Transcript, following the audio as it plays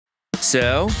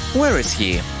So, where is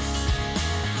he?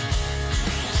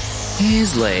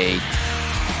 He's late.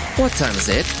 What time is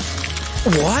it?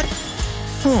 What?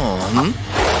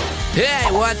 Hey,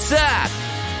 what's up?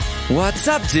 What's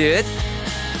up, dude?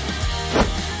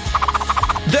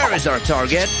 There is our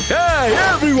target. Hey,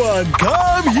 everyone,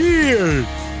 come here!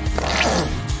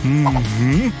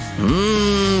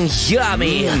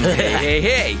 Yummy!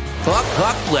 Hey! Hop,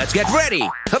 hop, let's get ready!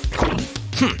 Hup.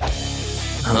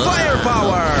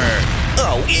 Firepower!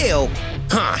 Oh, ew!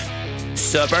 Huh.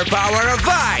 Superpower of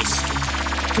ice!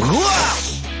 Whoa!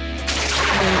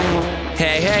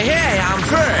 Hey, I'm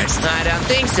first! I don't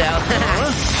think so.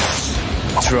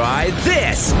 Try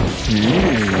this!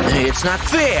 It's not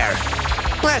fair!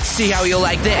 Let's see how you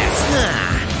like this!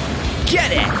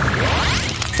 Get it!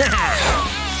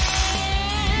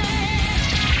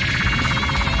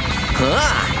 Oh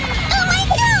my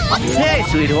god! Hey,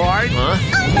 sweetheart!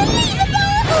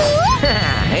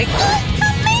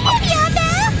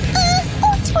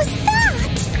 What was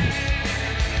that?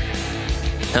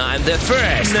 I'm the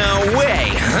first! No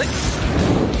way!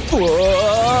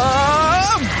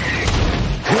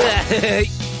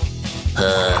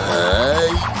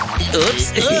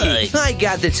 Oops! I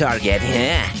got the target.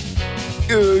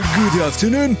 Good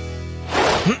afternoon.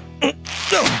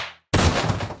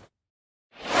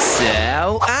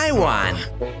 So, I won.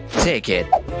 Take it.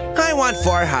 I want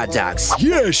 4 hot dogs.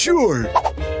 Yeah, sure.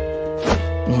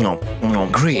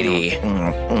 Greedy.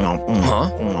 Huh?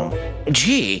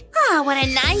 Gee. Ah, what a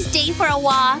nice day for a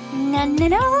walk. No.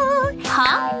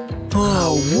 Huh?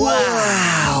 Oh,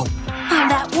 wow. On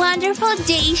that wonderful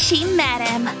day she met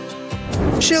him.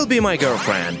 She'll be my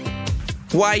girlfriend.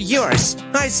 Why yours?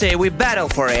 I say we battle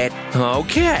for it.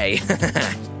 Okay.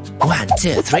 1,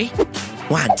 2, 3.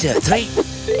 1, 2, 3.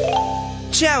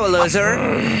 Ciao, loser.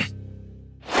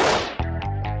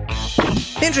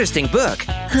 Interesting book.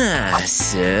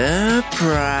 Surprise.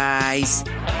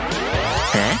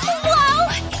 Huh? Wow,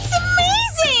 it's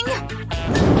amazing!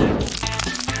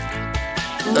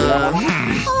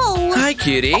 Oh. Hi,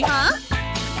 cutie. Huh?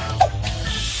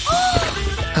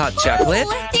 Hot chocolate?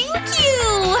 Oh, thank you!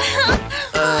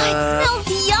 It smells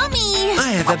yummy! I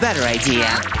have a better idea.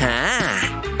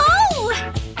 Oh!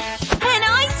 An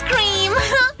ice cream!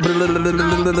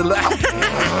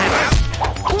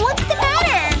 What's the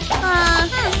matter?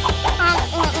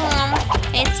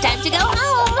 It's time to go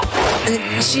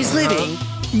home! She's leaving.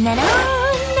 No.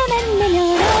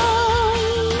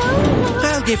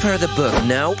 I'll give her the book.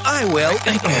 No, I will.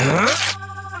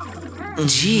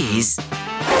 Jeez.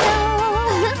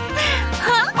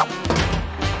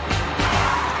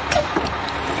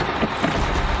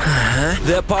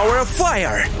 The power of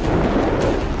fire!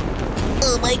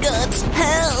 Oh my god,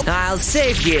 help! I'll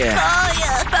save you!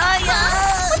 Fire!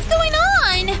 What's going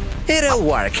on? It'll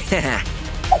work.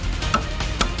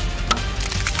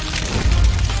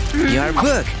 Your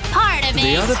book. Part of it.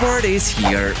 The other part is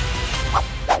here.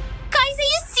 Guys, are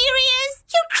you serious?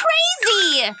 You're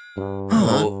crazy!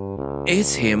 Oh,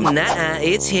 it's him. Nah,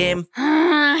 it's him.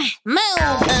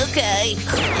 Move! Okay.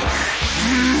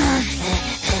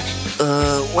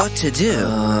 What to do?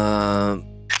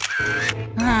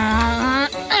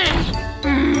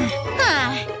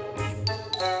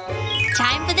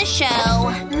 Time for the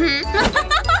show.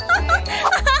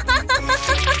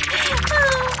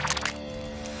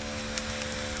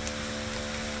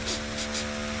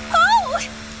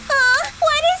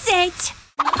 What is it?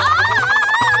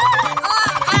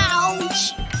 Ouch!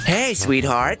 Hey,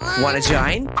 sweetheart. Wanna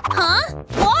join? Huh?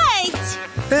 What?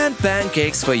 And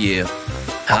pancakes for you.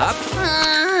 Hop.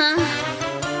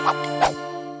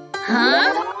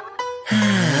 Huh?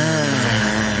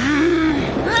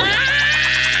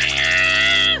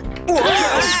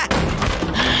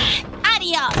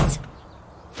 Adios.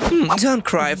 Don't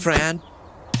cry, friend.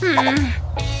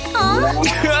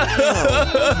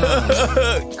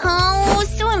 Oh,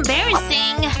 so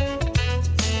embarrassing.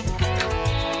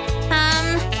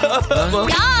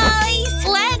 Guys,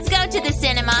 let's go to the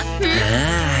cinema.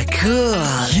 Cool.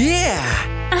 Yeah.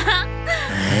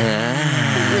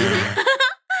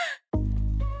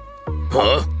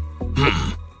 Huh?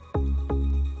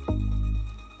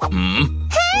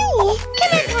 Hey,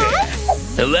 can I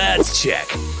pass? Let's check.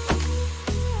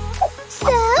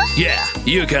 So? Yeah,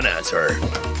 you can answer.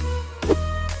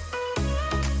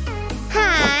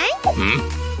 Hi.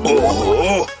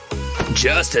 Oh,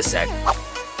 just a sec.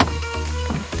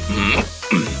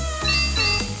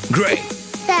 Great.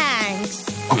 Thanks.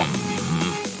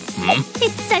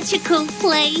 It's such a cool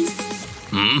place.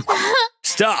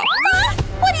 Stop.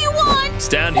 What do you want?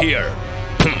 Stand here.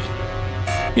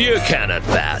 You cannot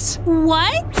pass.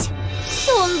 What?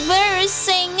 So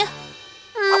embarrassing.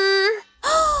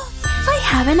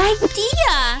 have an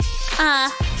idea.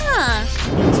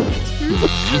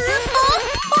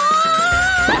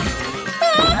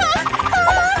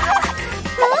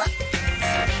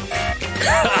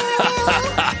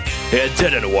 It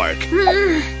didn't work.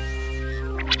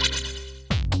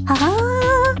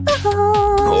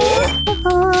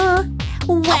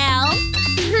 Well.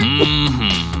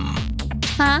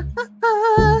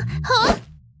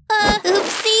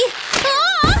 Oopsie.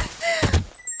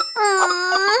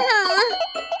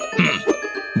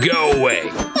 Go away.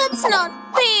 That's not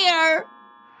fair.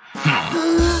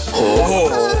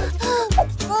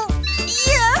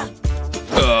 Yeah.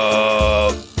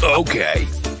 Okay.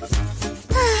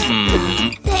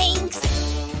 Thanks.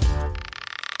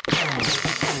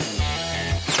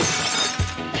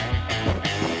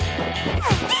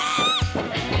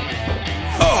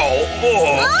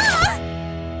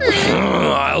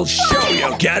 I'll show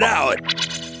you. Get out.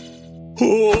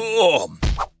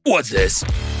 What's this?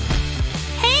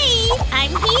 Hey,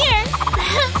 I'm here.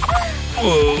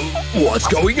 What's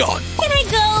going on? Can I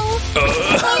go?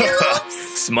 Oops.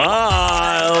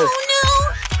 Smile. Oh no.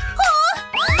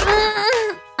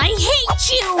 I hate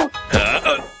you.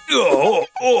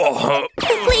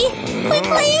 Quickly.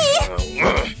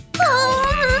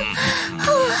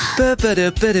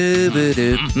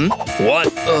 What?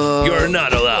 You're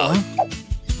not allowed.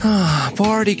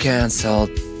 Party cancelled.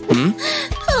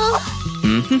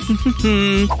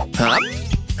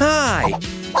 Hi.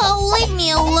 Oh, leave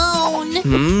me alone.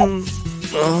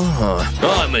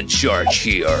 I'm in charge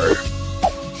here.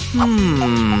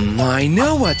 I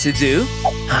know what to do.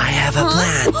 I have a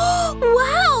plan.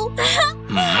 Wow.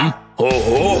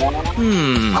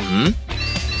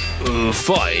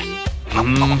 Fine.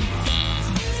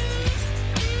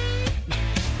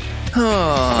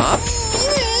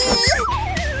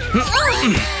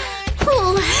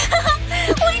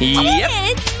 We did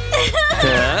it!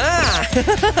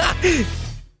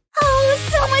 Oh,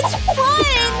 so much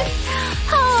fun!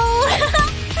 Oh,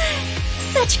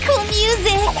 such cool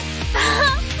music!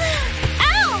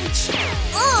 Ouch!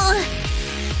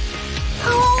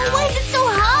 Oh, why is it so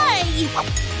high?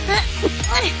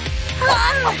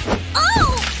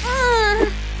 Ouch!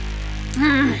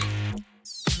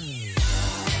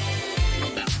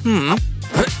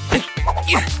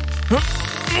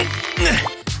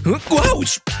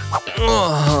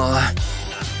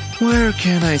 Where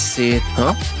can I see it?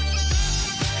 Huh?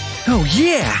 Oh,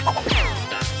 yeah!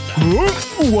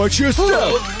 Watch your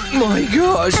step! My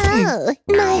gosh! Oh,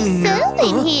 nice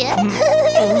in here.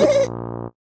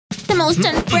 The most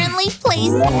unfriendly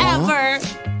place ever.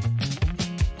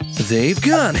 They've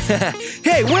gone.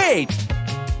 Hey, wait!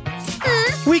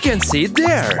 We can see it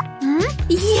there.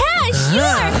 Yeah,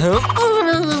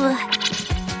 sure.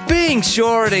 Being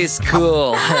short is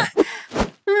cool.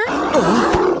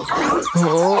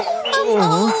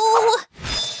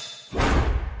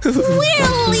 We're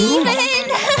leaving.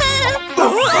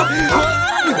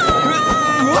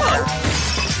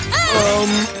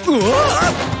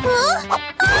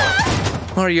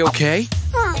 Are you okay?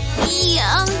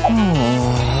 Yeah.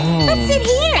 Let's sit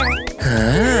here.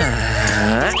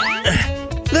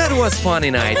 That was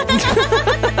funny night.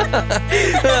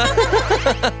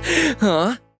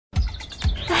 Huh?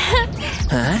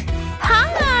 Hi.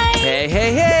 Hey,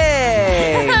 hey,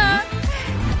 hey!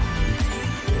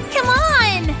 Come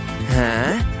on.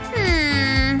 Huh?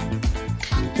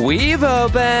 We've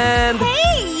opened.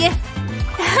 Hey.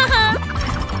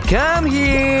 Come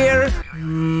here.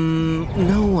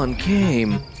 No one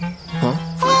came. Huh?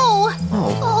 Oh.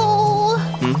 Oh.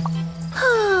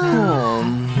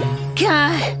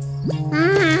 God.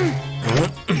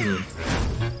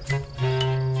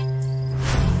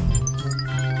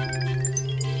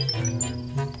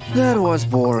 That was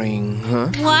boring, huh?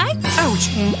 What? Ouch!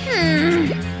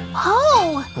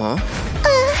 Oh. Huh?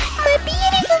 My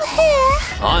beautiful hair.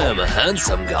 I am a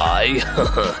handsome guy.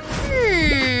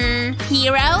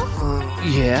 Hero?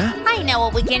 Yeah? I know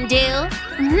what we can do.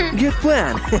 Good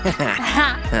plan.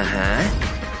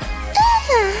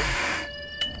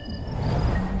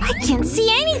 I can't see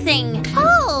anything.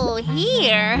 Oh,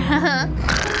 here.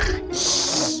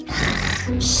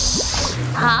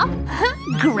 Huh?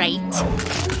 Great.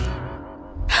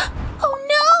 Oh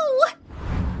no!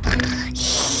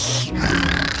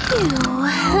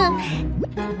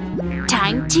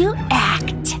 Time to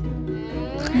act.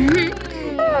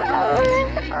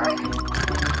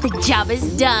 The job is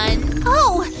done.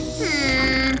 Oh!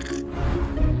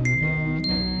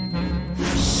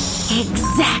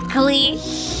 Exactly.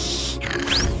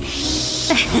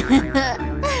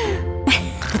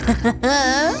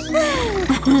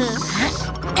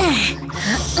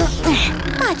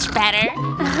 Much better.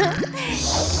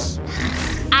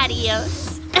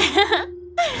 Adios.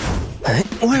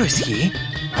 Where is he?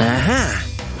 Aha!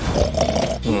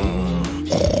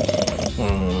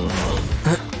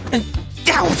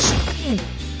 Ouch!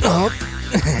 Oh.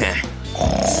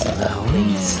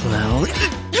 Slowly, slowly.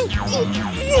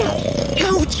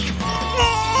 Ouch!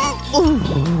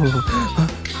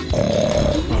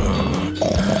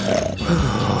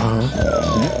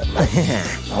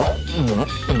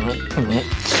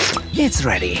 It's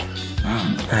ready.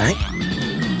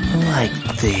 Like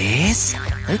this.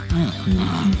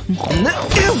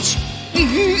 Ouch!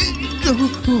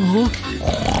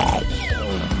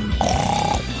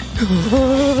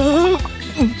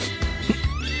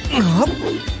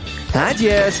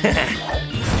 Adios.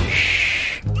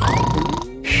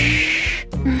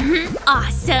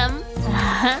 Awesome.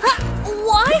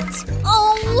 What? Oh.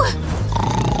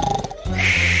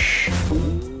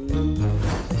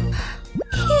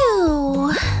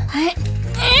 Phew.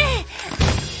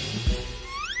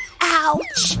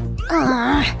 Ouch.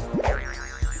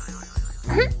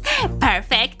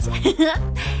 Perfect.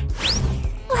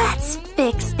 Let's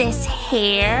fix this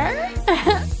hair.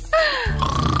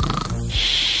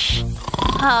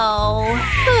 Oh.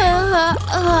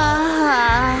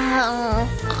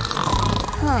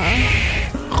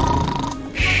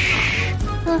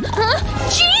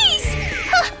 Jeez!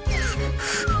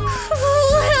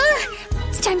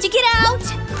 It's time to get out.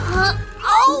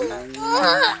 Oh!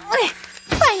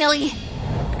 Finally.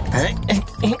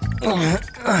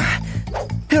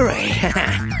 Hooray!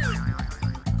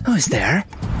 Who's there?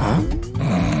 Huh?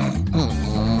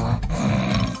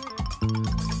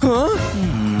 Huh?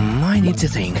 I need to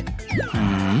think.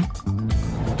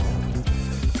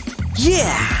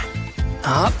 Yeah!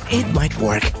 It might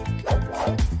work.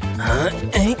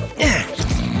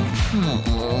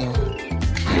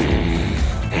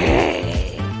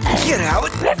 Get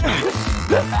out!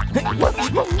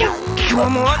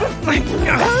 Come on!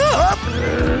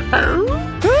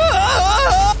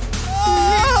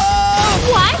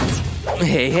 What?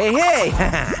 Hey, hey, hey!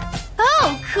 Oh,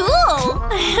 cool!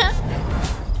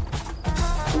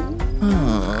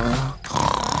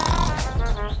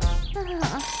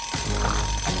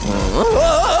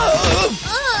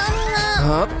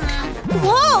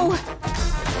 Whoa!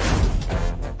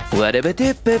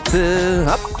 What-a-ba-dip-ba-boo.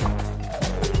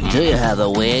 Do you have a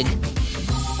wig?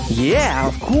 Yeah,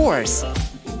 of course.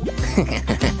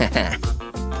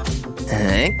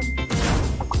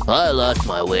 I lost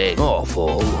my wig.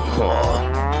 Awful.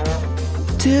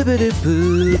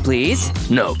 Dip-a-dip-boo, please?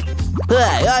 Nope.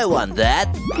 Hey, I want that.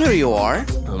 Here you are.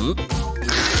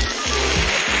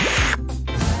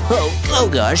 Oh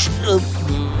gosh.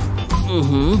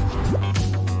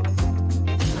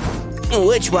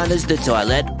 Which one is the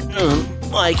toilet?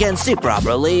 I can't see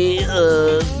properly.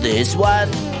 This one?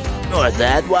 Or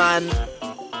that one?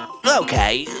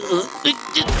 Okay.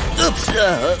 Oops.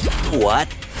 What?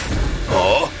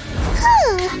 Oh?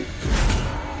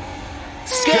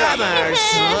 Scammers!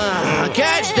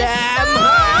 Catch them!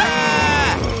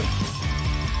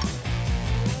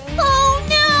 Oh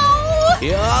no!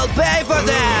 You'll pay for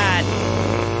that!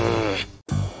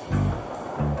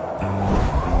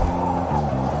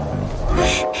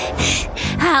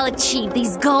 I'll achieve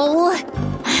this goal.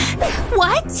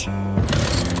 What?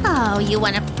 Oh, you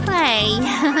wanna play?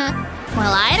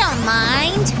 Well, I don't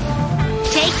mind.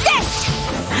 Take this!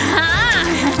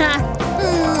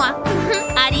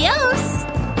 Adios!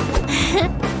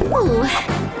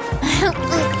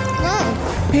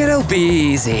 It'll be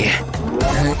easy.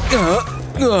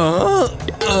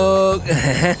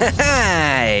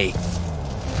 Hey!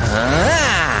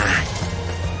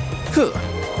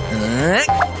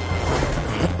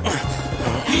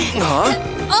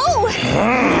 Oh!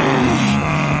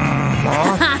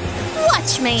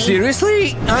 Watch me!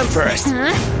 Seriously? I'm first. No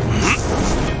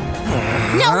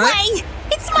way!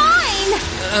 It's mine!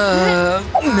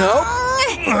 No.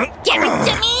 Give it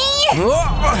to me!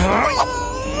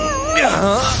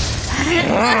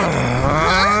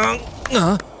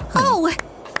 Oh!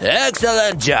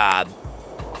 Excellent job.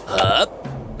 Up.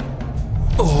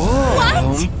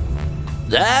 What?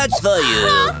 That's for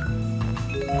you.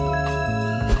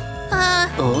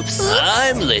 Oops.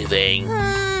 I'm leaving.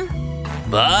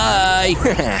 Bye.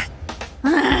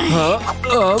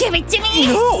 Give it to me!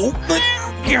 No.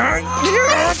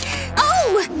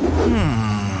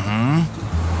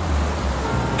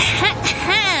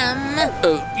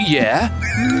 Oh! Yeah?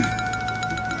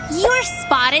 Your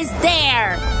spot is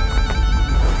there!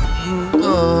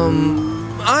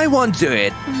 I won't do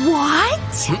it.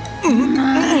 What?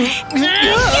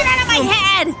 Get out of my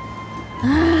head!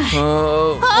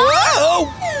 Whoa!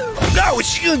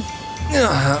 Ouch!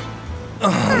 Huh.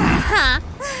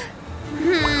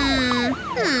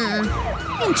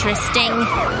 Interesting.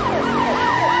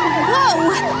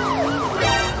 Whoa!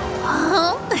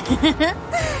 Huh?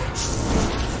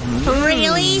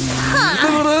 Really? Huh.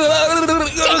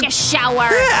 Take a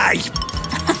shower.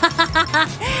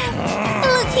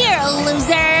 Look here,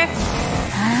 loser.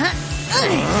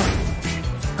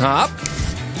 Hop.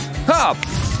 Hop.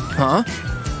 Huh?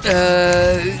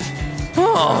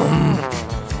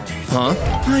 Huh?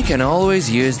 I can always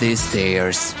use these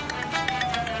stairs.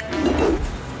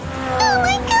 Oh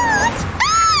my god!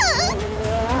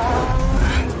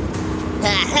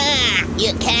 Haha!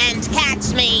 You can't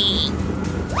catch me!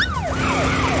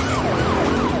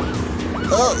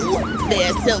 Oh,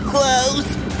 they're so close!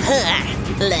 Huh.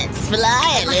 Let's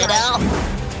fly a little!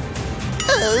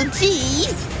 Oh,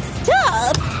 jeez!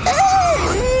 Stop!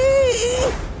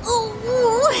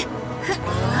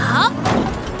 Hop.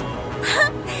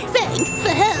 Thanks for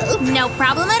help! No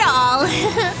problem at all.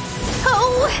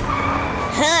 Oh!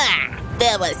 Ha!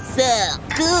 That was so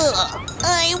cool!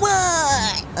 I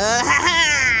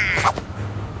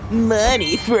won!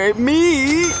 Money for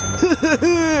me!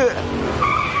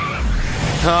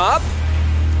 Hop.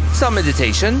 Some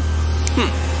meditation.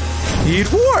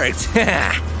 It worked.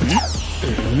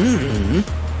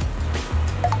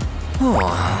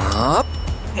 Hop.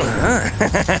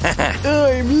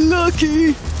 I'm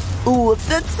lucky! What's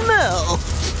that smell?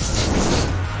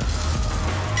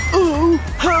 Oh,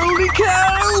 holy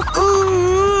cow!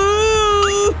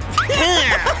 Ooh!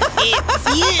 It's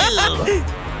you!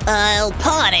 I'll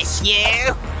punish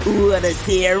you! Wanna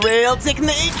see a real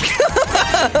technique?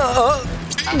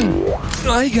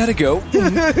 I gotta go.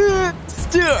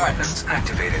 Start!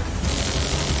 Activated.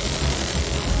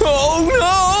 Oh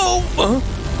no!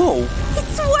 Oh,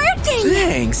 It's working!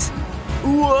 thanks.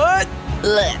 What?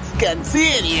 Let's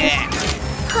continue!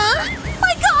 Huh?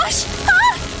 My gosh!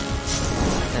 Huh?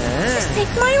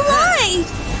 Saved my life!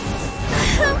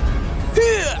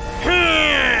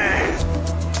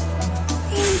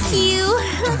 Thank you.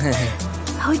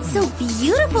 Oh, it's so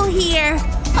beautiful here.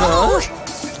 Oh!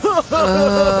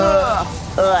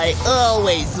 I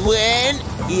always win!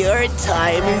 Your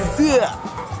time is up!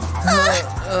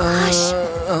 Gosh!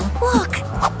 Look!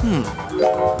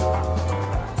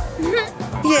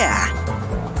 Yeah.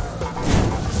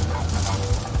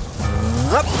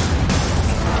 Up.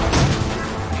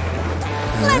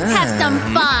 Let's have some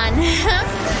fun.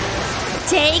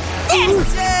 Take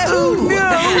this! Oh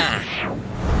no!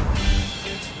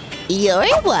 Your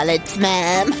wallet,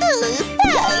 ma'am.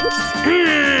 Thanks.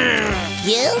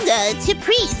 You'll go to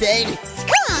prison,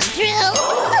 scoundrel.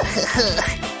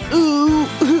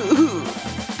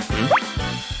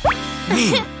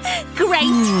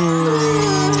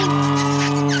 Great!